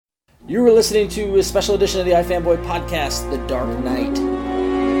You were listening to a special edition of the iFanboy podcast, The Dark Knight.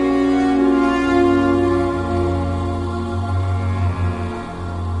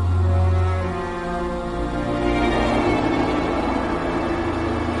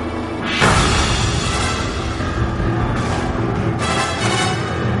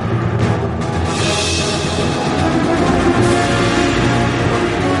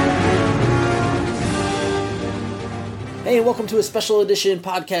 Hey, welcome to a special edition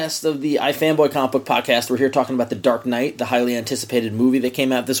podcast of the iFanboy comic book podcast. We're here talking about The Dark Knight, the highly anticipated movie that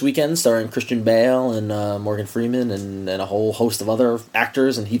came out this weekend, starring Christian Bale and Morgan Freeman and a whole host of other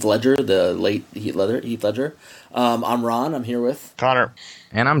actors, and Heath Ledger, the late Heath Ledger. I'm Ron. I'm here with Connor.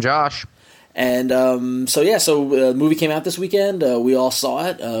 And I'm Josh. And the movie came out this weekend. We all saw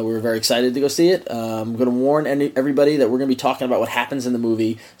it. We were very excited to go see it. I'm going to warn everybody that we're going to be talking about what happens in the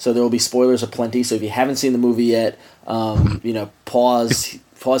movie, so there will be spoilers aplenty. So if you haven't seen the movie yet, pause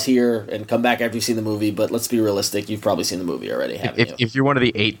here and come back after you've seen the movie. But let's be realistic. You've probably seen the movie already, haven't you? If you're one of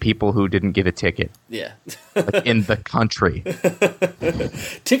the 8 people who didn't get a ticket. Yeah. In the country.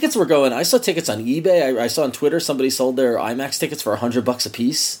 Tickets were going. I saw tickets on eBay. I saw on Twitter somebody sold their IMAX tickets for $100 a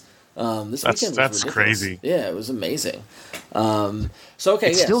piece. This weekend that's crazy. Yeah, it was amazing.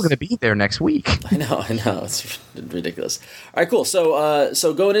 It's still going to be there next week. I know, it's ridiculous. All right, cool. So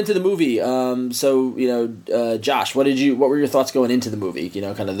going into the movie, Josh, what were your thoughts going into the movie?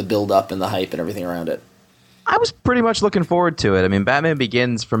 Kind of the build up and the hype and everything around it. I was pretty much looking forward to it. I mean, Batman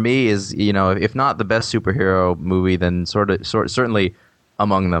Begins for me is, if not the best superhero movie, then certainly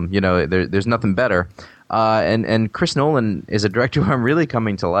among them. There's nothing better. And Chris Nolan is a director who I'm really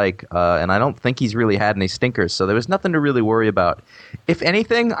coming to like, and I don't think he's really had any stinkers, so there was nothing to really worry about. If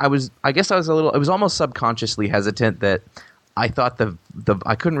anything, I was almost subconsciously hesitant that I thought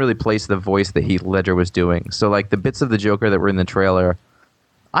I couldn't really place the voice that Heath Ledger was doing. So like the bits of the Joker that were in the trailer,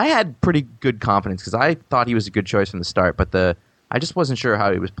 I had pretty good confidence because I thought he was a good choice from the start, but I just wasn't sure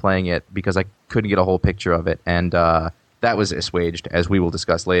how he was playing it because I couldn't get a whole picture of it, and that was assuaged, as we will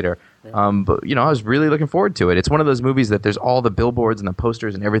discuss later. But, I was really looking forward to it. It's one of those movies that there's all the billboards and the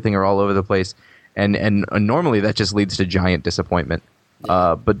posters and everything are all over the place. And normally that just leads to giant disappointment.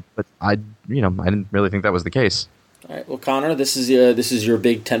 Yeah. But I didn't really think that was the case. All right. Well, Connor, this is your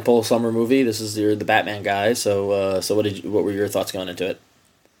big tentpole summer movie. This is the Batman guy. So what were your thoughts going into it?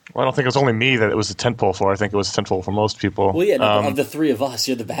 Well, I don't think it was only me that it was a tentpole for. I think it was a tentpole for most people. Well, yeah, of the three of us,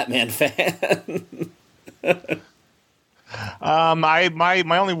 you're the Batman fan.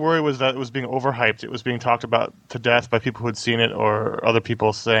 My only worry was that it was being overhyped. It was being talked about to death by people who had seen it or other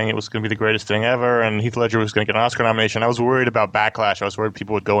people saying it was going to be the greatest thing ever and Heath Ledger was going to get an Oscar nomination. I was worried about backlash. I was worried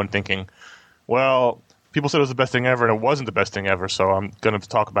people would go in thinking, well, people said it was the best thing ever and it wasn't the best thing ever, so I'm going to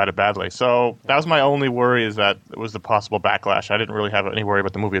talk about it badly. So that was my only worry, is that it was the possible backlash. I didn't really have any worry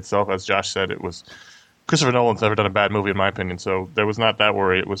about the movie itself. As Josh said, it was Christopher Nolan's never done a bad movie in my opinion, so there was not that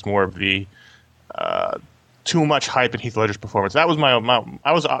worry. It was more of the too much hype in Heath Ledger's performance. That was my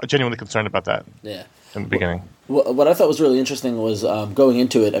I was genuinely concerned about that. Yeah. In the beginning. What I thought was really interesting was going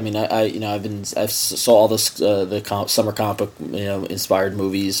into it. I mean, I saw all this summer comic book inspired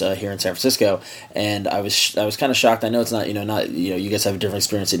movies here in San Francisco, and I was kind of shocked. I know it's not you guys have a different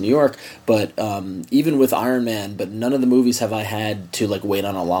experience in New York, but even with Iron Man, but none of the movies have I had to like wait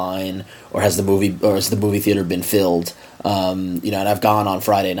on a line, or has the movie theater been filled. And I've gone on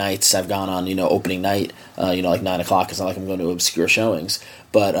Friday nights. I've gone on opening night. Like 9 o'clock. It's not like I'm going to obscure showings.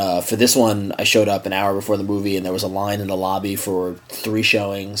 But for this one, I showed up an hour before the movie, and there was a line in the lobby for 3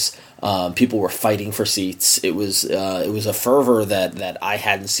 showings. People were fighting for seats. It was a fervor that I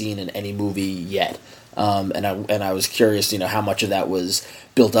hadn't seen in any movie yet. And I was curious, how much of that was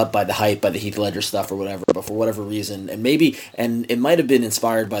built up by the hype, by the Heath Ledger stuff or whatever, but for whatever reason, and it might have been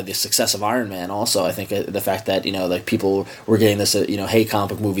inspired by the success of Iron Man also. I think the fact that, like people were getting this, hey, comic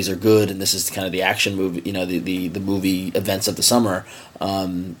book movies are good, and this is kind of the action movie, the movie events of the summer.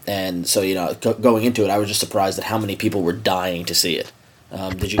 And so, going into it, I was just surprised at how many people were dying to see it.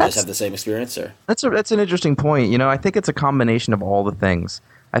 Did you guys have the same experience? Or? That's an interesting point. I think it's a combination of all the things.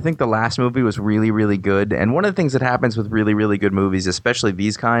 I think the last movie was really, really good. And one of the things that happens with really, really good movies, especially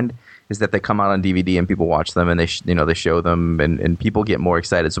these kind, is that they come out on DVD and people watch them and they show them and people get more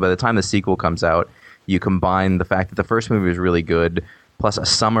excited. So by the time the sequel comes out, you combine the fact that the first movie was really good plus a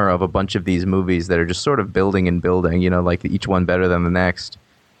summer of a bunch of these movies that are just sort of building and building, like each one better than the next,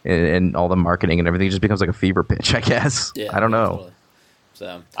 and all the marketing and everything just becomes like a fever pitch, I guess. Yeah, I don't know. Totally.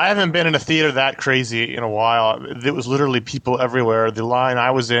 So. I haven't been in a theater that crazy in a while. There was literally people everywhere. The line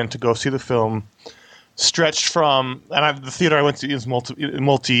I was in to go see the film stretched from, the theater I went to is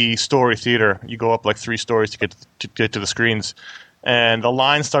multi-story theater. You go up like 3 stories to get to the screens. And the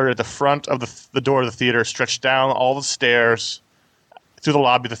line started at the front of the door of the theater, stretched down all the stairs, through the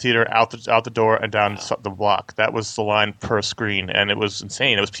lobby of the theater, out the door, and down the block. That was the line per screen, and it was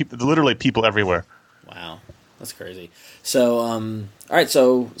insane. It was literally people everywhere. Wow, that's crazy. So, all right,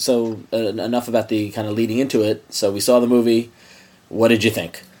 so enough about the kind of leading into it. So we saw the movie. What did you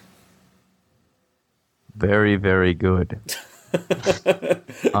think? Very, very good.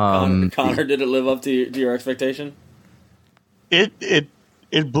 Connor, did it live up to your expectation?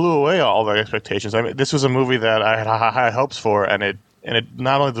 It blew away all the expectations. I mean, this was a movie that I had high hopes for, and it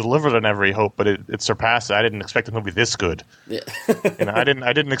not only delivered on every hope, but it surpassed it. I didn't expect a movie this good. Yeah. I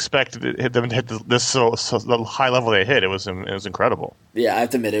didn't expect them to hit this so the high level they hit. It was incredible. Yeah, I have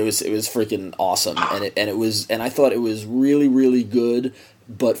to admit it was freaking awesome, and I thought it was really, really good.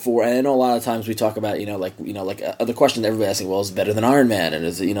 But and I know a lot of times we talk about the question that everybody asking, well, is it better than Iron Man? And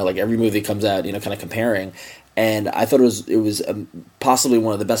is like every movie comes out, kind of comparing. And I thought it was possibly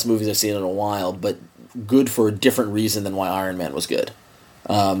one of the best movies I've seen in a while, but good for a different reason than why Iron Man was good.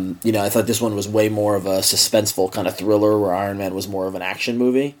 I thought this one was way more of a suspenseful kind of thriller, where Iron Man was more of an action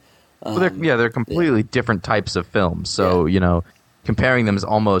movie. They're completely different types of films. So comparing them is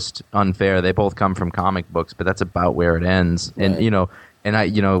almost unfair. They both come from comic books, but that's about where it ends. Right.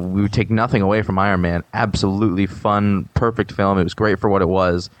 And we would take nothing away from Iron Man. Absolutely fun, perfect film. It was great for what it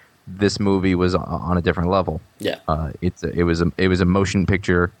was. This movie was on a different level. Yeah, it was a motion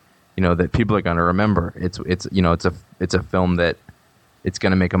picture, that people are going to remember. It's a film that it's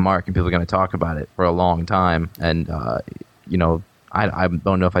going to make a mark, and people are going to talk about it for a long time. And I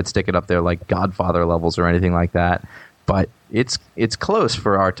don't know if I'd stick it up there like Godfather levels or anything like that, but it's close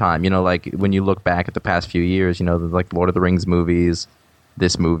for our time. Like when you look back at the past few years, like Lord of the Rings movies,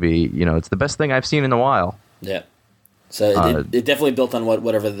 this movie, it's the best thing I've seen in a while. Yeah. So it definitely built on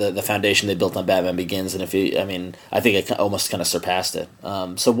whatever the foundation they built on Batman Begins, and I think it almost kind of surpassed it.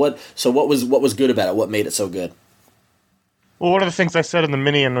 So what was good about it? What made it so good? Well, one of the things I said in the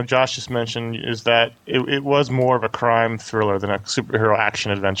mini, and Josh just mentioned, is that it was more of a crime thriller than a superhero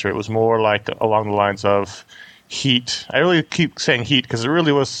action adventure. It was more like along the lines of Heat. I really keep saying Heat because it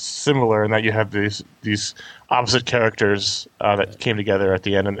really was similar in that you have these opposite characters that came together at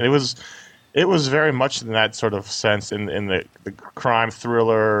the end, and it was very much in that sort of sense in the crime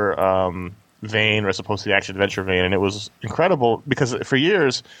thriller vein as opposed to the action adventure vein, and it was incredible because for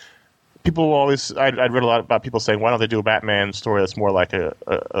years people always I'd read a lot about people saying, why don't they do a Batman story that's more like a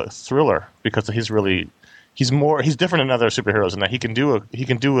thriller, because he's different than other superheroes in that he can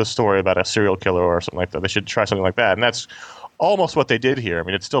do a story about a serial killer or something like that. They should try something like that, and that's almost what they did here. I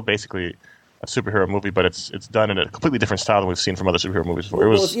mean, it's still basically a superhero movie, but it's done in a completely different style than we've seen from other superhero movies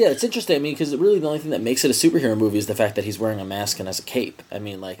before. It's interesting. I mean, because really the only thing that makes it a superhero movie is the fact that he's wearing a mask and has a cape. I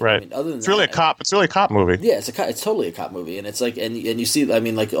mean, like, right. Other than it's really a cop movie. Yeah, it's totally a cop movie, and it's like, and you see, I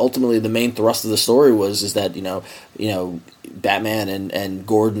mean, like, ultimately the main thrust of the story is that Batman and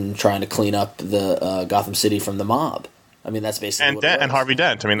Gordon trying to clean up the Gotham City from the mob. I mean, that's basically and Harvey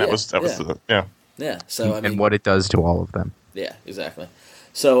Dent. I mean, that was yeah. So and what it does to all of them. Yeah, exactly.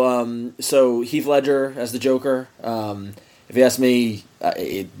 So Heath Ledger as the Joker. If you ask me,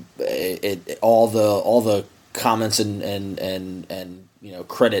 all the comments and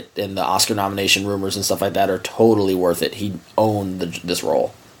credit and the Oscar nomination rumors and stuff like that are totally worth it. He owned this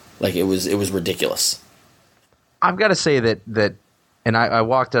role, like it was ridiculous. I've got to say that, and I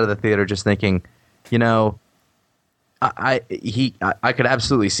walked out of the theater just thinking, I could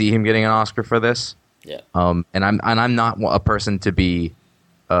absolutely see him getting an Oscar for this. Yeah. And I'm not a person to be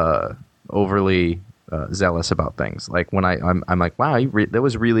overly zealous about things. Like when I'm like, wow, that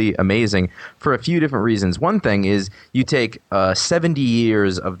was really amazing for a few different reasons. One thing is you take 70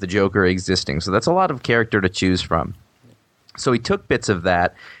 years of the Joker existing, so that's a lot of character to choose from. So he took bits of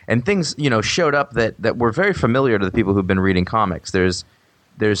that, and things showed up that were very familiar to the people who've been reading comics. There's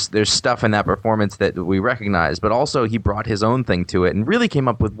stuff in that performance that we recognize, but also he brought his own thing to it and really came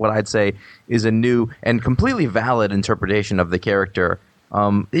up with what I'd say is a new and completely valid interpretation of the character.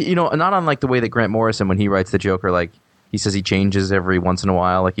 Not unlike the way that Grant Morrison, when he writes the Joker, like he says he changes every once in a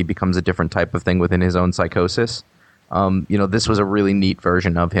while, like he becomes a different type of thing within his own psychosis. This was a really neat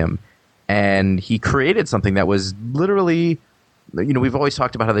version of him, and he created something that was literally, we've always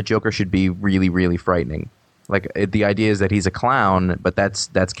talked about how the Joker should be really, really frightening. Like the idea is that he's a clown, but that's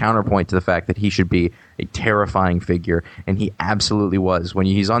counterpoint to the fact that he should be a terrifying figure, and he absolutely was. When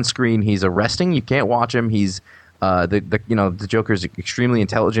he's on screen, he's arresting. You can't watch him. He's the Joker's extremely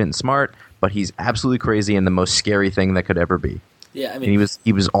intelligent and smart, but he's absolutely crazy and the most scary thing that could ever be. Yeah, I mean, and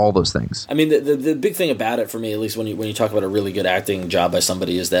he was all those things. I mean, the big thing about it for me, at least when you talk about a really good acting job by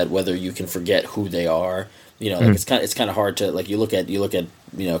somebody, is that whether you can forget who they are, Like it's kind of hard to like you look at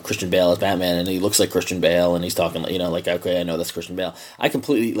Christian Bale as Batman, and he looks like Christian Bale, and he's talking like okay, I know that's Christian Bale. I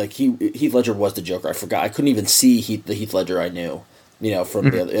completely like Heath Ledger was the Joker. I forgot. I couldn't even see the Heath Ledger I knew. From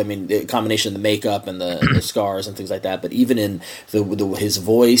the combination of the makeup and the scars and things like that. But even in his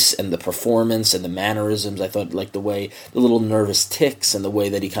voice and the performance and the mannerisms, I thought like the little nervous ticks and the way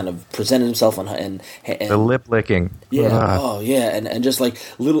that he kind of presented himself and the lip licking. Yeah. And just like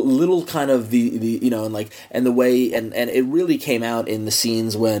little kind of the and the way and it really came out in the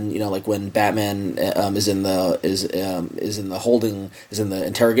scenes when when Batman is in the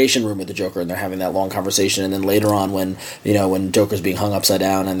interrogation room with the Joker, and they're having that long conversation, and then later on when Joker's being hung upside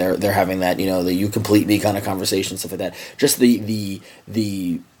down and they're having that the you complete me kind of conversation, stuff like that. Just the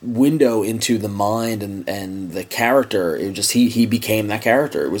window into the mind and the character. It just he became that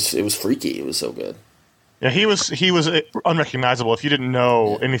character. It was freaky. It was so good. Yeah, he was unrecognizable. If you didn't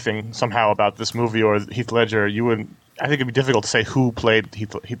know anything somehow about this movie or Heath Ledger, you would. I think it'd be difficult to say who played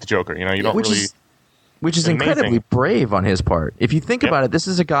Heath the Joker. You don't really. Which is incredibly brave on his part. If you think about it, this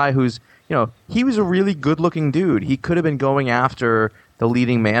is a guy who's he was a really good-looking dude. He could have been going after the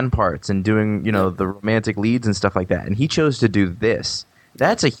leading man parts and doing, the romantic leads and stuff like that. And he chose to do this.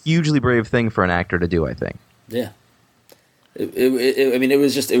 That's a hugely brave thing for an actor to do, I think. Yeah. It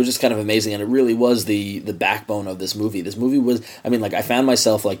was just kind of amazing, and it really was the backbone of this movie. This movie was, I found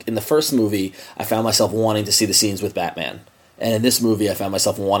myself, like, in the first movie, I found myself wanting to see the scenes with Batman. And in this movie, I found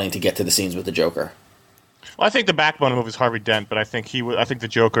myself wanting to get to the scenes with the Joker. Well, I think the backbone of the movie is Harvey Dent, but I think the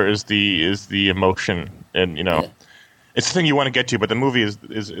Joker is the emotion, and it's the thing you want to get to. But the movie is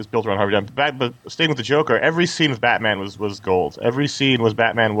built around Harvey Dent. But staying with the Joker, every scene with Batman was gold. Every scene with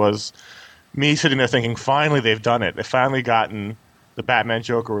Batman was me sitting there thinking, finally they've done it. They've finally gotten the Batman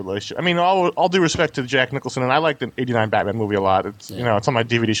Joker relationship. All due respect to Jack Nicholson, and I like the '89 Batman movie a lot. It's it's on my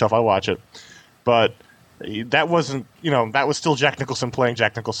DVD shelf. I watch it, but that wasn't, that was still Jack Nicholson playing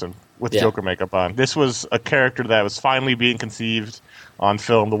Jack Nicholson with Joker makeup on. This was a character that was finally being conceived on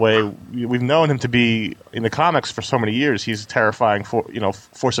film the way we've known him to be in the comics for so many years. He's a terrifying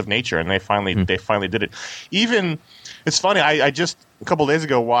force of nature, and they finally did it. Even, it's funny, I just a couple days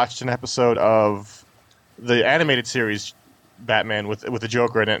ago watched an episode of the animated series Batman with the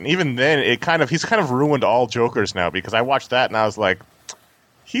Joker in it, and even then he's kind of ruined all Jokers now, because I watched that and I was like,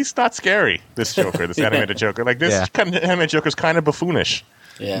 he's not scary, this Joker, this animated Joker. Like, this kind of animated Joker is kind of buffoonish.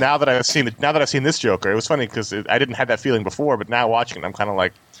 Yeah. Now that I've seen this Joker, it was funny because I didn't have that feeling before, but now watching it, I'm kind of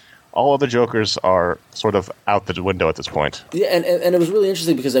like, all other Jokers are sort of out the window at this point. Yeah, and it was really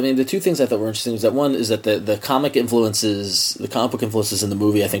interesting because the two things I thought were interesting was that one is that the comic influences, the comic book influences in the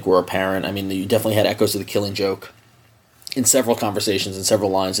movie, I think were apparent. You definitely had echoes of the Killing Joke in several conversations and several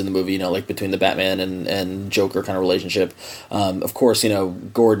lines in the movie, like between the Batman and Joker kind of relationship. Of course,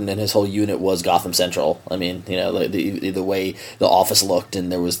 Gordon and his whole unit was Gotham Central. The way the office looked, and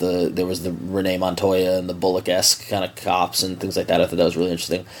there was the Renee Montoya and the Bullock-esque kind of cops and things like that. I thought that was really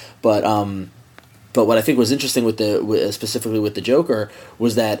interesting. But what I think was interesting specifically with the Joker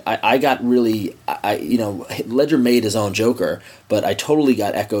was that I got really, Ledger made his own Joker, but I totally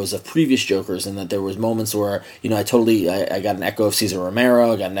got echoes of previous Jokers, and that there was moments where, I got an echo of Cesar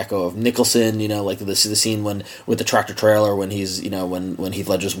Romero, I got an echo of Nicholson, like the scene with the tractor trailer when he's, when Heath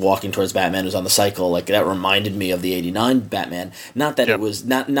Ledger's walking towards Batman who's on the cycle, like that reminded me of the '89 Batman. Not that it was,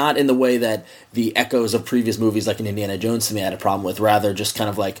 not in the way that the echoes of previous movies like in Indiana Jones to me I had a problem with, rather just kind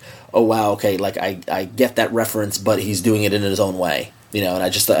of like, oh wow, okay, like I get that reference, but he's doing it in his own way, and I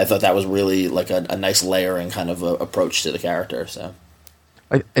thought that was really like a nice layering kind of approach to the character. So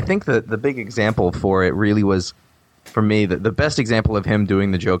I think the big example for it really was, for me, the best example of him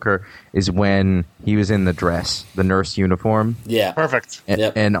doing the Joker is when he was in the dress, the nurse uniform. Yeah, perfect.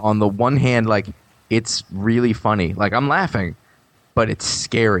 And on the one hand, like, it's really funny, like I'm laughing, but it's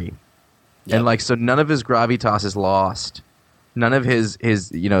scary. Yep. And like, so none of his gravitas is lost. None of his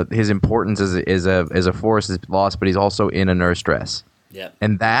importance as a force is lost, but he's also in a nurse dress. Yeah.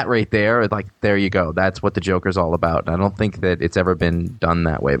 And that right there, like, there you go. That's what the Joker's all about. And I don't think that it's ever been done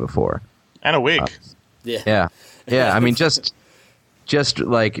that way before. And a wig. Yeah. Just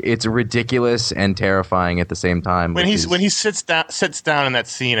like, it's ridiculous and terrifying at the same time. When he sits down in that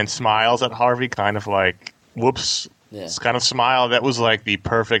scene and smiles at Harvey, kind of like, whoops, kind of smile. That was like the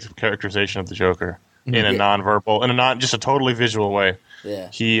perfect characterization of the Joker. In a just a totally visual way.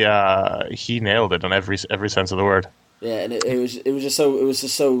 Yeah. He nailed it in every sense of the word. Yeah, and it was just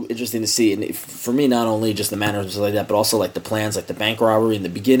so interesting to see, and for me, not only just the manners like that, but also like the plans, like the bank robbery in the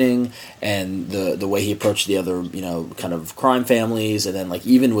beginning, and the way he approached the other kind of crime families, and then like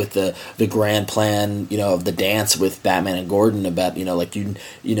even with the grand plan of the dance with Batman and Gordon about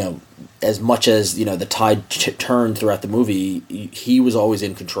as much as the tide turned throughout the movie, he was always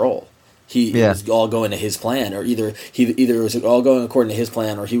in control. It was all going to his plan, or either it was all going according to his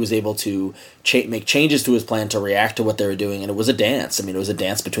plan, or he was able to make changes to his plan to react to what they were doing, and it was a dance. I mean, it was a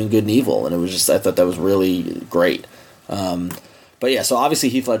dance between good and evil, and it was just I thought that was really great. But yeah, so obviously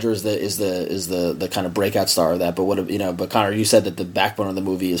Heath Ledger is the kind of breakout star of that. But but Connor, you said that the backbone of the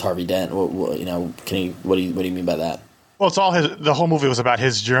movie is Harvey Dent. What do you mean by that? Well, it's all the whole movie was about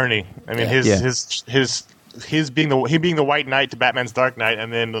his journey. I mean, his being the White Knight to Batman's Dark Knight,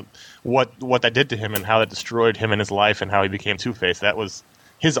 and then what that did to him, and how that destroyed him in his life, and how he became Two-Face. That was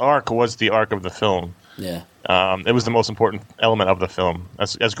his arc. Was the arc of the film. Yeah. It was the most important element of the film.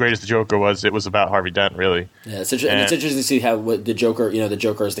 As great as the Joker was, it was about Harvey Dent, really. Yeah, it's interesting to see how the Joker, the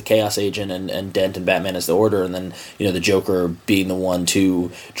Joker is the Chaos Agent, and Dent and Batman is the Order, and then the Joker being the one to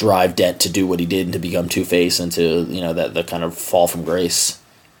drive Dent to do what he did and to become Two-Face and to that the kind of fall from grace.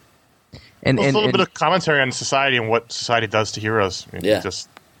 And a little bit of commentary on society and what society does to heroes. I mean,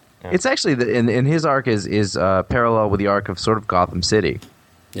 it's actually in his arc is parallel with the arc of sort of Gotham City.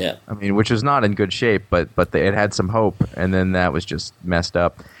 Yeah, I mean, which was not in good shape, but it had some hope, and then that was just messed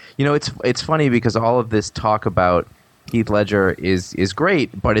up. It's funny because all of this talk about Heath Ledger is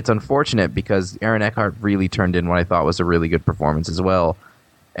great, but it's unfortunate because Aaron Eckhart really turned in what I thought was a really good performance as well,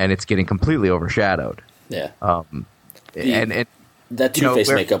 and it's getting completely overshadowed. Yeah, and that Two-Face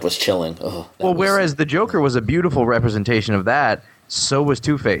makeup was chilling. Whereas the Joker was a beautiful representation of that, so was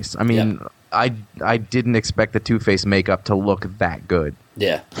Two-Face. I mean, I didn't expect the Two-Face makeup to look that good.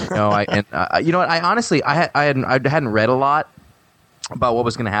 Yeah. I honestly hadn't read a lot about what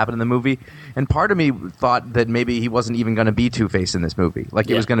was going to happen in the movie, and part of me thought that maybe he wasn't even going to be Two-Face in this movie. Like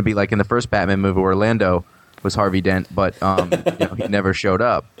it was going to be like in the first Batman movie where Orlando was Harvey Dent, but he never showed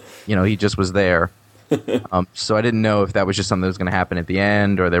up. He just was there. So I didn't know if that was just something that was going to happen at the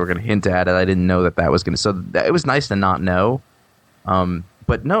end, or they were going to hint at it. I didn't know that was going to. So it was nice to not know.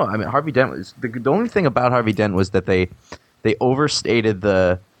 But no, I mean Harvey Dent was the only thing about Harvey Dent was that they overstated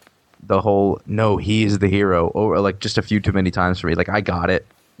the whole no, he's the hero, or like just a few too many times for me. Like I got it.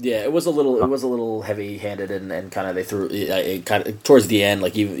 Yeah, it was a little heavy-handed, and kind of they threw it kind of towards the end,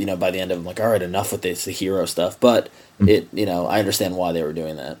 like even by the end of it, I'm like, all right, enough with the hero stuff. But I understand why they were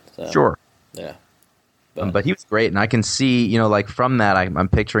doing that. So, sure. Yeah. But he was great, and I can see, like from that, I'm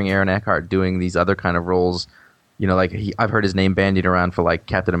picturing Aaron Eckhart doing these other kind of roles. Like I've heard his name bandied around for like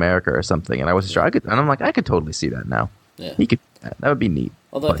Captain America or something, and I wasn't sure. And I'm like, I could totally see that now. Yeah, he could. That would be neat.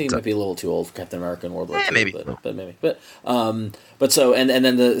 Although I think he might be a little too old for Captain America in World War II. Maybe, but maybe. But so and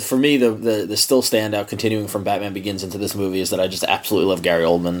then for me the still standout continuing from Batman Begins into this movie is that I just absolutely love Gary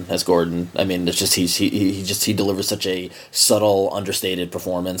Oldman as Gordon. I mean, it's just he delivers such a subtle, understated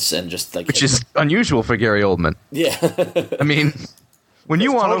performance, and just like which is unusual for Gary Oldman. Yeah, I mean. When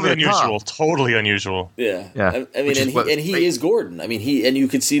you want totally over the unusual, top. totally unusual. Yeah. I mean, he is Gordon. I mean, you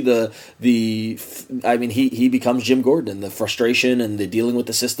could see he becomes Jim Gordon, and the frustration and the dealing with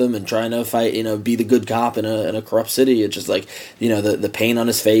the system and trying to fight, be the good cop in a corrupt city. It's just like, the pain on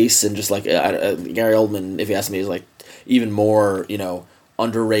his face, and just like Gary Oldman, if you ask me, is like even more,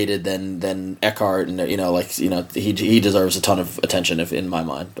 underrated than Eckhart, and he deserves a ton of attention in my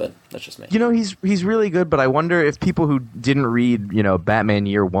mind, but that's just me. He's really good, but I wonder if people who didn't read Batman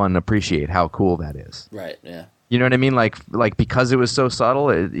Year One appreciate how cool that is. Right. Yeah. You know what I mean? Like because it was so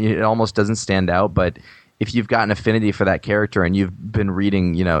subtle, it almost doesn't stand out. But if you've got an affinity for that character and you've been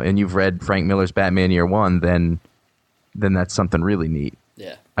reading, and you've read Frank Miller's Batman Year One, then that's something really neat.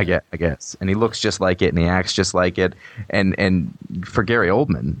 Yeah. I guess. And he looks just like it, and he acts just like it. And for Gary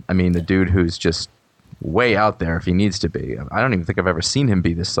Oldman, I mean, the dude who's just way out there if he needs to be. I don't even think I've ever seen him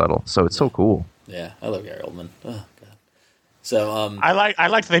be this subtle. So it's so cool. Yeah, I love Gary Oldman. Oh god. So I like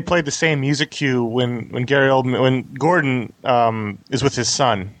that they played the same music cue when Gordon is with his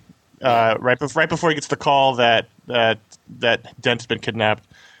son, right before he gets the call that Dent's been kidnapped.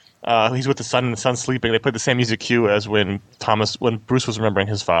 He's with the son, and the son's sleeping. They played the same music cue as when Bruce was remembering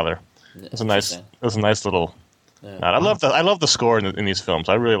his father. It was a nice little. Yeah. I love the score in these films.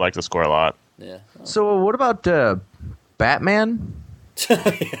 I really like the score a lot. Yeah. So what about Batman?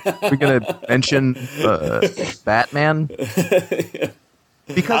 We're gonna mention Batman.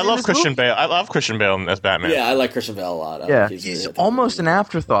 Because I love Christian Bale. I love Christian Bale as Batman. Yeah, I like Christian Bale a lot. He's almost an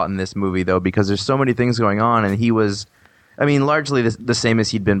afterthought in this movie, though, because there's so many things going on, and he was. I mean, largely the same as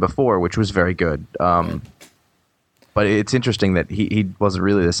he'd been before, which was very good. But it's interesting that he wasn't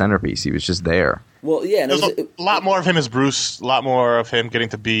really the centerpiece. He was just there. Well, yeah, and There's a lot more of him as Bruce, a lot more of him getting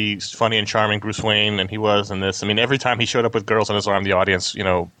to be funny and charming Bruce Wayne than he was in this. I mean, every time he showed up with girls on his arm, the audience,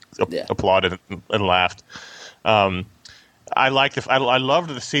 applauded and laughed. I loved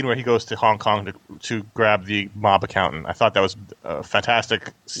the scene where he goes to Hong Kong to grab the mob accountant. I thought that was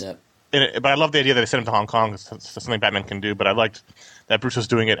fantastic. Yep. But I love the idea that they sent him to Hong Kong. It's something Batman can do. But I liked that Bruce was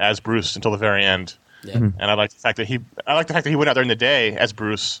doing it as Bruce until the very end. Yeah. And I like the fact that he went out there in the day as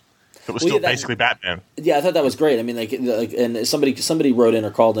Bruce. It was still basically Batman. Yeah, I thought that was great. I mean, and somebody wrote in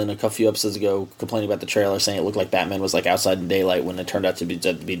or called in a few episodes ago complaining about the trailer, saying it looked like Batman was like outside in daylight when it turned out to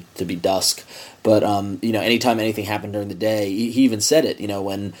be dusk. But anytime anything happened during the day, he even said it.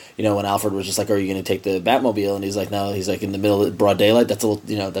 When Alfred was just like, "Are you going to take the Batmobile?" And he's like, "No." He's like, "In the middle of broad daylight, that's a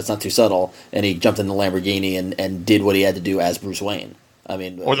little, that's not too subtle." And he jumped in the Lamborghini and did what he had to do as Bruce Wayne. I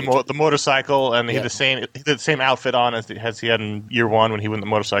mean, or the motorcycle, and he had the same outfit on as he had in year one when he went the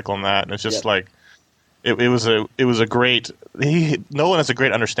motorcycle and that, and it's just like it was a great. Nolan has a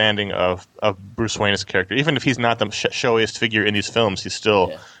great understanding of Bruce Wayne as a character, even if he's not the showiest figure in these films. He's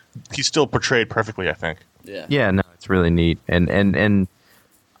still portrayed perfectly, I think. Yeah, no, it's really neat, and the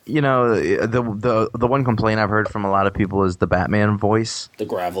one complaint I've heard from a lot of people is the Batman voice, the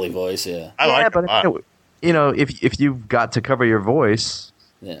gravelly voice. Yeah, I like it a lot. If you've got to cover your voice,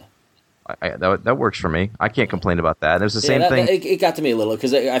 that works for me. I can't complain about that. It was the same thing. It got to me a little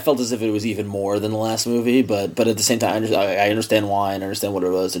because I felt as if it was even more than the last movie, but at the same time, I understand why and understand what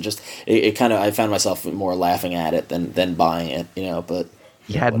it was. It kind of, I found myself more laughing at it than buying it. But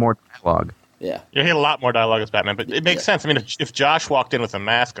he had more dialogue. Yeah, he had a lot more dialogue as Batman, but it makes sense. I mean, if Josh walked in with a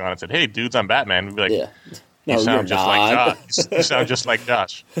mask on and said, "Hey, dudes, I'm Batman," we'd be like, You sound just like Josh. You sound just like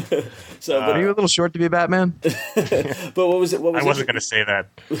Josh. Are you a little short to be Batman? But what was it? I wasn't going to say that.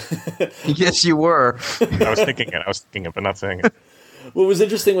 Yes, you were. I was thinking it, but not saying it. What was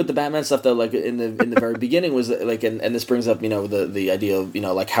interesting with the Batman stuff, though, like in the very beginning, was like, and this brings up, the idea of,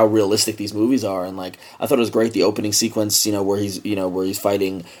 like how realistic these movies are, and like I thought it was great the opening sequence, where he's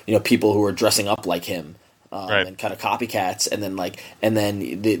fighting, people who are dressing up like him. Right. And kind of copycats, and then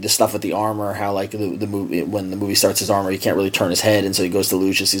the stuff with the armor, how like the movie, when the movie starts, his armor, he can't really turn his head, and so he goes to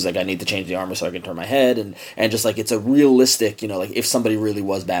Lucius. He's like, I need to change the armor so I can turn my head, and just like it's a realistic, like if somebody really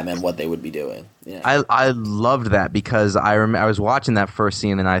was Batman, what they would be doing. I loved that because I was watching that first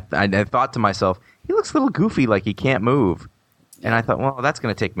scene, and I thought to myself, he looks a little goofy, like he can't move. And I thought, well, that's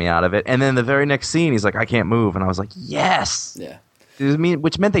going to take me out of it. And then the very next scene, he's like, I can't move, and I was like, yes. Yeah.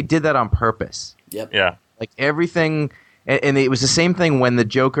 Which meant they did that on purpose. Yep. Yeah. Like everything, and it was the same thing when the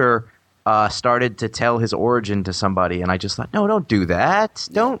Joker started to tell his origin to somebody, and I just thought, no, don't do that.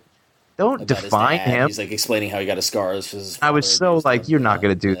 Don't define him. He's like explaining how he got his scars. I was so like, you're not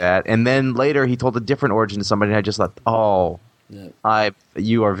going to do that. And then later he told a different origin to somebody, and I just thought,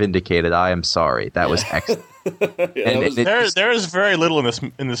 you are vindicated. I am sorry. That was excellent. There is very little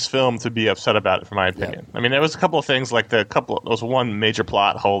in this film to be upset about, from my opinion. I mean, there was a couple of things, like there was one major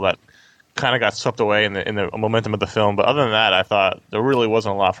plot hole that kind of got swept away in the momentum of the film, but other than that, I thought there really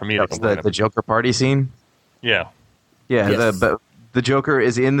wasn't a lot for me to complain about. The Joker party scene? Yeah. Yes. The Joker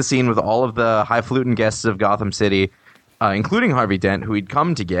is in the scene with all of the highfalutin guests of Gotham City, including Harvey Dent, who he'd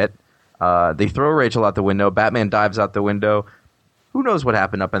come to get. They throw Rachel out the window. Batman dives out the window. Who knows what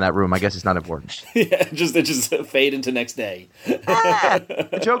happened up in that room? I guess it's not important. It just fade into next day.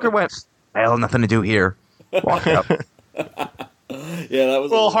 The Joker went, well, nothing to do here. Walked out. Yeah, that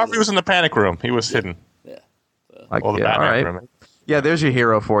was. Well, Harvey was in the panic room. He was hidden. Yeah. Like, the Batman room. Yeah, there's your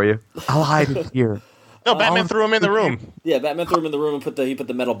hero for you. I'll hide it here. No, Batman threw him in the room. Yeah, Batman threw him in the room and he put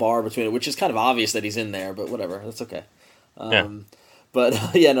the metal bar between it, which is kind of obvious that he's in there, but whatever, that's okay. But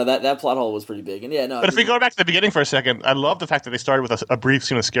that plot hole was pretty big, and But if we go back to the beginning for a second, I love the fact that they started with a brief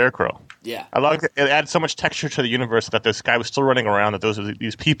scene with Scarecrow. Yeah, I love it. It added so much texture to the universe that this guy was still running around, that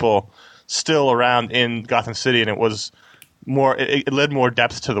these people still around in Gotham City, and it was more. It led more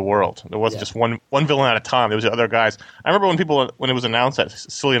depth to the world. There wasn't just one villain at a time. There was other guys. I remember when it was announced that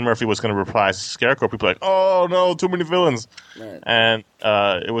Cillian Murphy was going to reprise Scarecrow, people were like, "Oh no, too many villains!" Right. And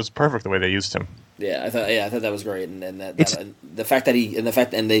it was perfect the way they used him. Yeah, I thought that was great, and the fact that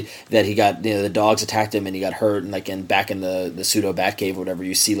he got the dogs attacked him and he got hurt, and back in the pseudo Batcave or whatever,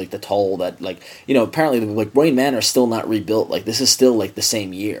 you see like the toll that apparently like Wayne Manor is still not rebuilt. Like this is still like the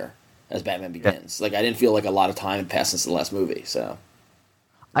same year as Batman Begins. Yeah. Like I didn't feel like a lot of time had passed since the last movie. So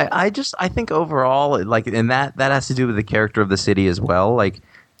I think overall, like, and that has to do with the character of the city as well. Like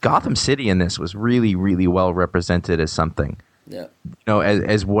Gotham City in this was really, really well represented as something. Yeah.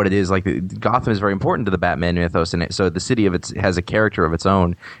 As what it is. Like Gotham is very important to the Batman mythos, and so the city has a character of its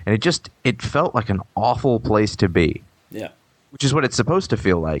own, and it felt like an awful place to be. Yeah. Which is what it's supposed to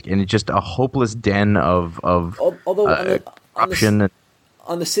feel like, and it's just a hopeless den of Although corruption.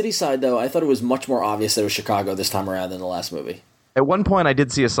 On the city side, though, I thought it was much more obvious that it was Chicago this time around than the last movie. At one point, I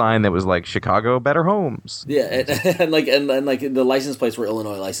did see a sign that was like "Chicago, better homes." Yeah, and the license plates were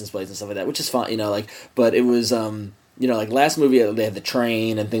Illinois license plates and stuff like that, which is fine, But it was, like last movie they had the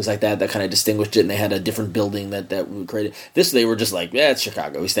train and things like that kind of distinguished it, and they had a different building that created this. They were just like, yeah, it's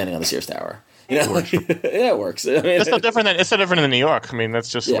Chicago. He's standing on the Sears Tower. Yeah, it works. I mean, it's no different than New York. I mean, that's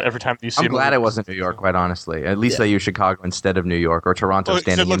just every time you see. I'm glad it wasn't New York, quite honestly. At least they use Chicago instead of New York or Toronto. It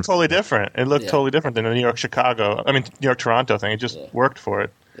looked totally different. It looked totally different than the New York Chicago. I mean, New York Toronto thing. It just worked for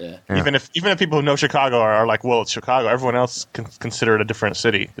it. Yeah. Even if people who know Chicago are like, well, it's Chicago. Everyone else can consider it a different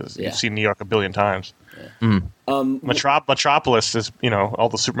city because you've seen New York a billion times. Yeah. Metropolis is, all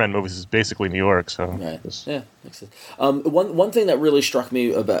the Superman movies is basically New York. So makes sense. One thing that really struck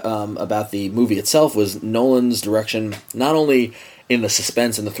me about the movie itself was Nolan's direction, not only in the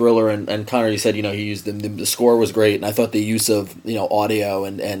suspense and the thriller, and Connor, you said, he used the score was great, and I thought the use of, audio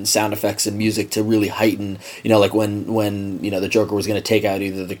and sound effects and music to really heighten, like when the Joker was going to take out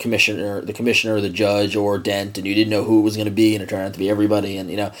either the commissioner, the judge, or Dent, and you didn't know who it was going to be, and it turned out to be everybody,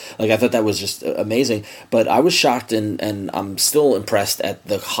 and, I thought that was just amazing, but I was shocked, and I'm still impressed at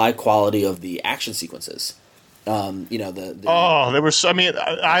the high quality of the action sequences. They were so,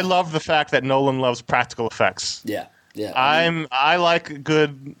 I love the fact that Nolan loves practical effects. Yeah. Yeah, I like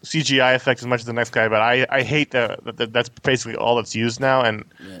good CGI effects as much as the next guy, but I hate that's basically all that's used now.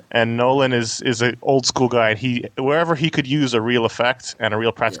 And Nolan is an old school guy. And wherever he could use a real effect and a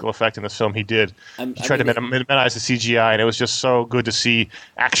real practical effect in this film, he did. He tried to minimize the CGI, and it was just so good to see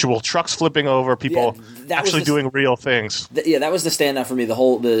actual trucks flipping over, people actually doing real things. That was the standout for me. The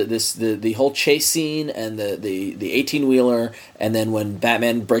whole chase scene and the 18-wheeler, and then when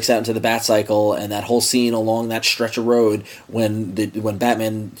Batman breaks out into the Batcycle, and that whole scene along that stretch of road when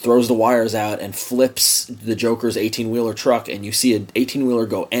Batman throws the wires out and flips the Joker's 18-wheeler truck, and you see an 18-wheeler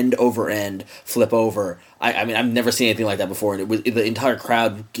go end over end, flip over. I mean, I've never seen anything like that before, and the entire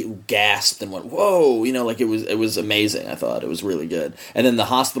crowd gasped and went, "Whoa!" It was amazing. I thought it was really good. And then the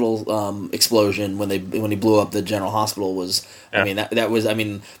hospital explosion when he blew up the general hospital was, I mean, that was, I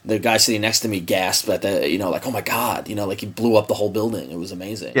mean, the guy sitting next to me gasped at that, like, oh my god, like he blew up the whole building. It was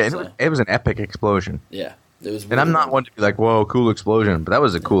amazing. Yeah, it was an epic explosion. Yeah. It was really, and I'm not one to be like, whoa, cool explosion, but that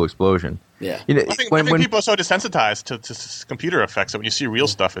was a cool explosion. Yeah. I think people are so desensitized to computer effects that when you see real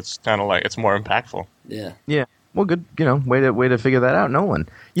stuff, it's kind of like, it's more impactful. Yeah. Yeah. Well, good, way to figure that out, Nolan.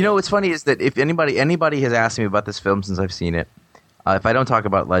 What's funny is that if anybody has asked me about this film since I've seen it, if I don't talk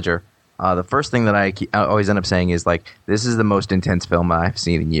about Ledger, the first thing that I always end up saying is, like, this is the most intense film I've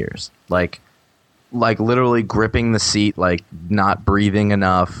seen in years. Like literally gripping the seat, like not breathing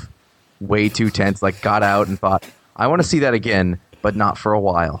enough, way too tense, like got out and thought, I want to see that again, but not for a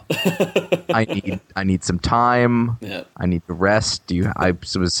while. I need some time. Yeah. I need to rest. I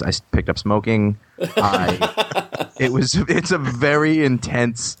picked up smoking. It's a very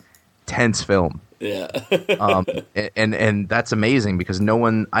tense film. Yeah. And that's amazing because I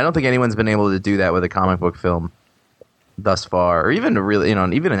don't think anyone's been able to do that with a comic book film thus far, or even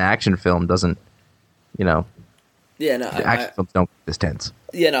even an action film doesn't, Yeah, no, action films don't get this tense.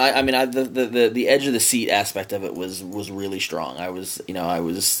 Yeah, no, I mean, the edge of the seat aspect of it was really strong. I was, then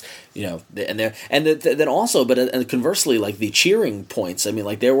also, but conversely, like the cheering points. I mean,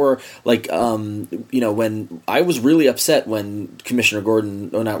 like there were like, when I was really upset when Commissioner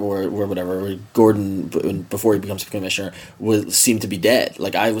Gordon, Gordon before he becomes commissioner seemed to be dead.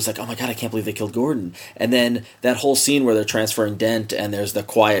 Like I was like, oh my god, I can't believe they killed Gordon. And then that whole scene where they're transferring Dent and there's the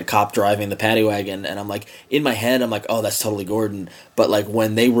quiet cop driving the paddy wagon, and I'm like, in my head, I'm like, oh, that's totally Gordon. But like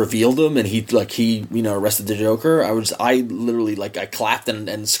when they revealed him and he arrested the Joker, I literally I clapped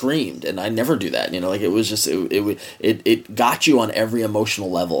and screamed, and I never do that. Like it was just it got you on every emotional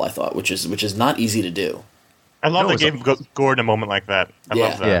level. I thought, which is not easy to do. I love they gave Gordon a moment like that. I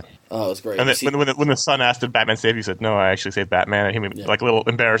love that. Yeah. Oh, it was great. And when the son asked did Batman save you, he said, no, I actually saved Batman. And he made like a little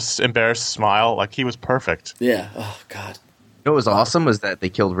embarrassed smile. Like he was perfect. Yeah. Oh God. What was awesome was that they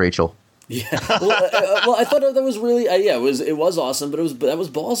killed Rachel. Yeah, well, I thought that was really, it was awesome, but that was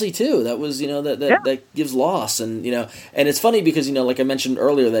ballsy too. That was, that gives loss, and and it's funny because like I mentioned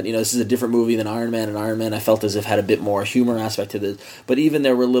earlier that this is a different movie than Iron Man, and Iron Man I felt as if had a bit more humor aspect to this, but even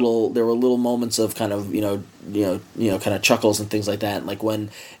there were little moments of kind of kind of chuckles and things like that, and like when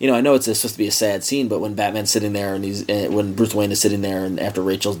I know it's supposed to be a sad scene, but when Batman's sitting there and when Bruce Wayne is sitting there and after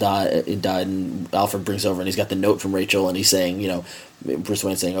Rachel's died and Alfred brings over and he's got the note from Rachel and he's saying Bruce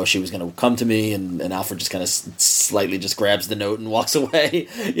Wayne saying, "Oh, she was going to come to me," and Alfred just kind of slightly just grabs the note and walks away.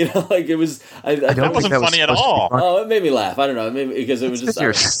 Like it was. That wasn't funny at all. Oh, it made me laugh. I don't know, maybe because it was just.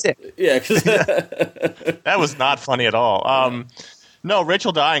 You're sick. Yeah, cause that was not funny at all. No,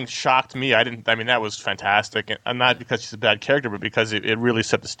 Rachel dying shocked me. I mean, that was fantastic, and not because she's a bad character, but because it really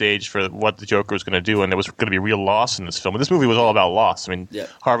set the stage for what the Joker was going to do, and there was going to be real loss in this film. And this movie was all about loss. I mean,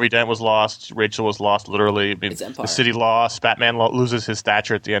 Harvey Dent was lost, Rachel was lost, literally. I mean, the city lost. Batman loses his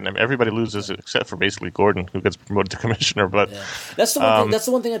stature at the end. I mean, everybody loses except for basically Gordon, who gets promoted to commissioner. But that's the one thing. That's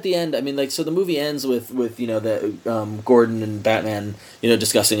the one thing at the end. I mean, like, so the movie ends with the Gordon and Batman,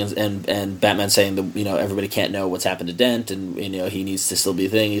 discussing and Batman saying everybody can't know what's happened to Dent, and he needs to still be a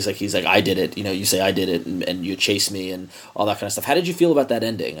thing. He's like I did it. You say I did it, and you chase me and all that kind of stuff. How did you feel about that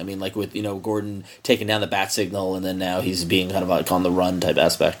ending? I mean, like with Gordon taking down the bat signal, and then now he's being kind of like on the run type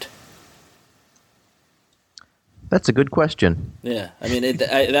aspect. That's a good question. Yeah, I mean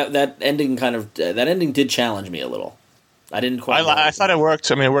that ending did challenge me a little. I didn't quite. I thought it worked.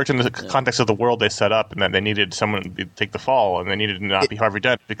 I mean, it worked in the context of the world they set up, and that they needed someone to take the fall, and they needed to not be Harvey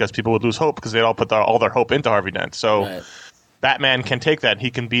Dent because people would lose hope because they'd all put all their hope into Harvey Dent. So. Right. Batman can take that.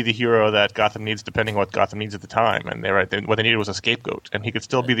 He can be the hero that Gotham needs, depending on what Gotham needs at the time. And what they needed was a scapegoat, and he could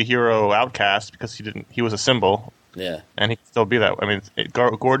still be the hero outcast because he was a symbol. Yeah, and he could still be that. I mean,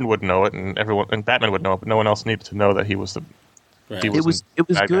 Gordon would know it, and Batman would know it, but no one else needed to know that he was the. Right. It was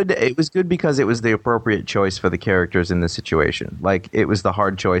good. Guy. It was good because it was the appropriate choice for the characters in the situation. Like it was the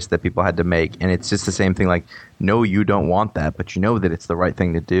hard choice that people had to make, and it's just the same thing. Like, no, you don't want that, but you know that it's the right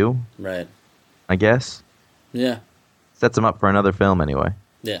thing to do. Right. I guess. Yeah. Sets them up for another film anyway.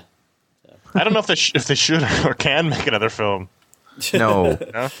 Yeah. I don't know if they should or can make another film. No.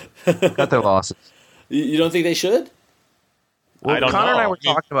 Cut their losses. You don't think they should? Well, Connor and I were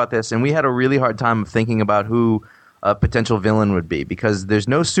talking about this, and we had a really hard time thinking about who a potential villain would be because there's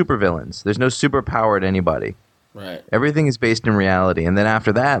no supervillains. There's no superpowered anybody. Right. Everything is based in reality. And then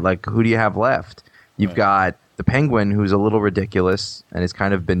after that, like, who do you have left? You've got the Penguin, who's a little ridiculous and has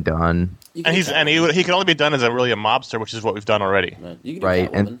kind of been done. He can only be done as a mobster, which is what we've done already. Right, you can do Catwoman.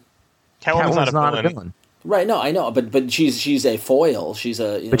 And Catwoman's not a villain. Right, no, I know, but she's a foil. She's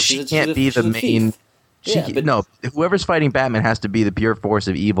a but she can't be the main. Whoever's fighting Batman has to be the pure force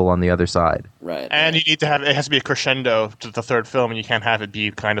of evil on the other side. Right, and you need to have it has to be a crescendo to the third film, and you can't have it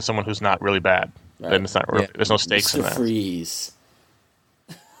be kind of someone who's not really bad. Right. Then it's not. There's no stakes in that. Freeze.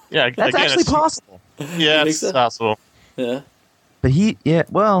 Yeah, that's actually possible. Yeah, it's possible. Yeah. But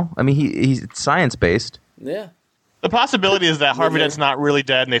he's science-based. Yeah. The possibility is that Harvey Dent's not really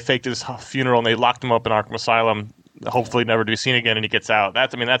dead, and they faked his funeral, and they locked him up in Arkham Asylum, hopefully never to be seen again, and he gets out.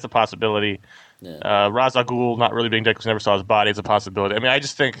 That's a possibility. Yeah. Ra's al Ghul not really being dead because we never saw his body is a possibility. I mean, I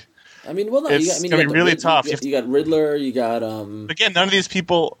just think it's going to be really tough. You got Riddler, you got... Again, none of these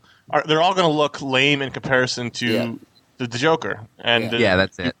people, they're all going to look lame in comparison to the Joker. And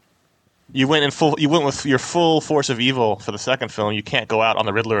that's it. You went with your full force of evil for the second film. You can't go out on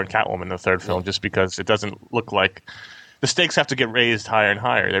the Riddler and Catwoman in the third film just because it doesn't look like the stakes have to get raised higher and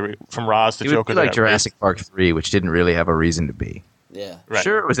higher. From Ra's to Joker. It was like Jurassic Park 3, which didn't really have a reason to be. Yeah, right.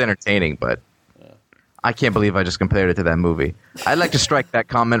 Sure, it was entertaining, but I can't believe I just compared it to that movie. I'd like to strike that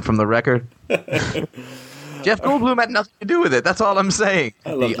comment from the record. Jeff Goldblum had nothing to do with it. That's all I'm saying.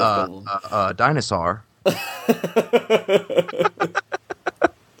 I love Jeff Goldblum. Dinosaur.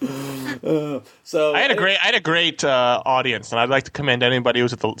 So I had a great audience, and I'd like to commend anybody who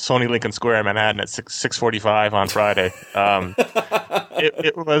was at the Sony Lincoln Square in Manhattan at 6:45 on Friday.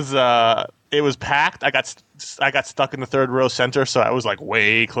 It was packed. I got stuck in the third row center, so I was like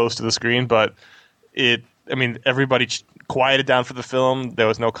way close to the screen. But everybody quieted down for the film. There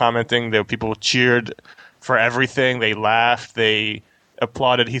was no commenting. People cheered for everything. They laughed. They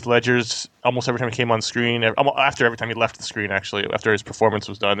applauded Heath Ledger's almost every time he came on screen. After every time he left the screen, actually, after his performance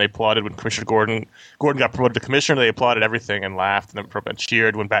was done, they applauded when Commissioner Gordon got promoted to commissioner. They applauded everything and laughed and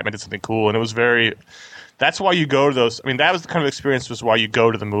cheered when Batman did something cool. And it was that's why you go to those. I mean, that was the kind of experience was why you go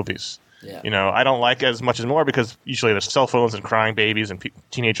to the movies. Yeah. I don't like it as much as more because usually there's cell phones and crying babies and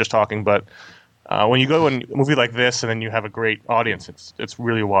teenagers talking, but when you go to a movie like this and then you have a great audience, it's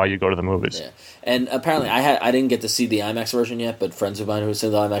really why you go to the movies. Yeah. And apparently, I didn't get to see the IMAX version yet, but friends of mine who saw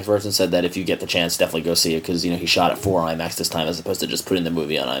the IMAX version said that if you get the chance, definitely go see it because he shot it for IMAX this time as opposed to just putting the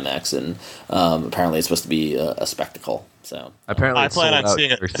movie on IMAX, and apparently it's supposed to be a spectacle. So apparently, I plan on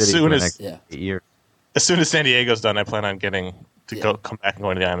seeing it as soon as 8 years. As soon as San Diego's done, I plan on getting to come back and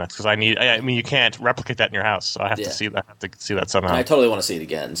going to the IMAX because I mean, you can't replicate that in your house, so I have to see that. I have to see that somehow. I totally want to see it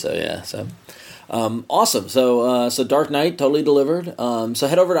again. So yeah, so. Awesome. So Dark Knight totally delivered. So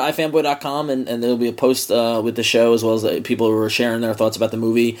head over to iFanboy.com and there'll be a post with the show as well as people who are sharing their thoughts about the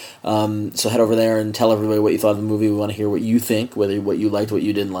movie. So head over there and tell everybody what you thought of the movie. We want to hear what you think, what you liked, what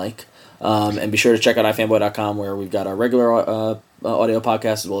you didn't like. And be sure to check out iFanboy.com where we've got our regular audio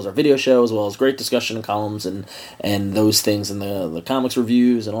podcast as well as our video show as well as great discussion and columns and those things and the comics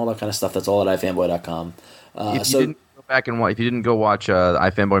reviews and all that kind of stuff. That's all at iFanboy.com. If you didn't go watch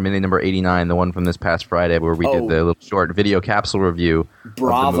iFanboy Mini number 89, the one from this past Friday where we did the little short video capsule review.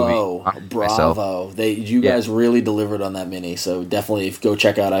 Bravo. Of the movie. You guys really delivered on that mini. So definitely go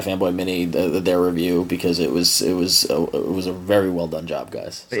check out iFanboy Mini their review because it was a very well done job,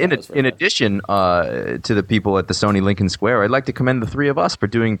 guys. So in addition to the people at the Sony Lincoln Square, I'd like to commend the three of us for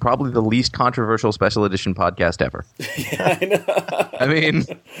doing probably the least controversial special edition podcast ever. Yeah, I know. I mean,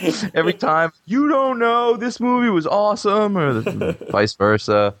 every time you don't know this movie was awesome, or vice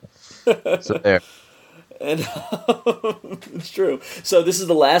versa. So there. And it's true. So this is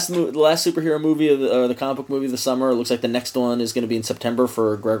the last superhero movie of the comic book movie of the summer. It looks like the next one is going to be in September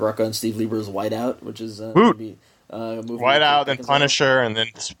for Greg Rucka and Steve Lieber's Whiteout, which is going to be a movie. Whiteout, then Punisher, and then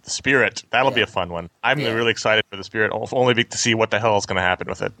Spirit. That'll be a fun one. I'm really excited for the Spirit, only to see what the hell is going to happen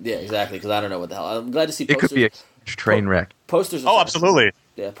with it. Yeah, exactly. Because I don't know what the hell. I'm glad to see. It could be a train wreck. Posters. Absolutely.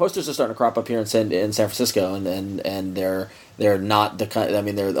 Posters are starting to crop up here in San Francisco, and they're not the kind. I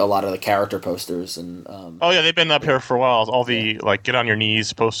mean, they're a lot of the character posters and. They've been up here for a while. All the get on your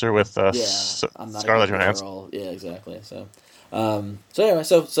knees poster with Scarlett Johansson. Yeah, exactly. So. Anyway,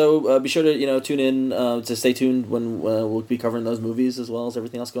 so be sure to tune in to stay tuned when we'll be covering those movies as well as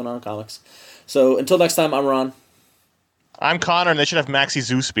everything else going on in comics. So until next time, I'm Ron. I'm Connor, and they should have Maxie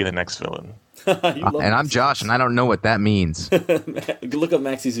Zeus be the next villain. And I'm Josh, and I don't know what that means. Look up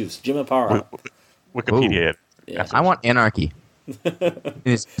Maxie Zeus, Jim Aparo. Wikipedia. Yeah. I want anarchy. In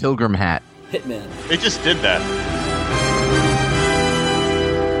his pilgrim hat. Hitman. They just did that.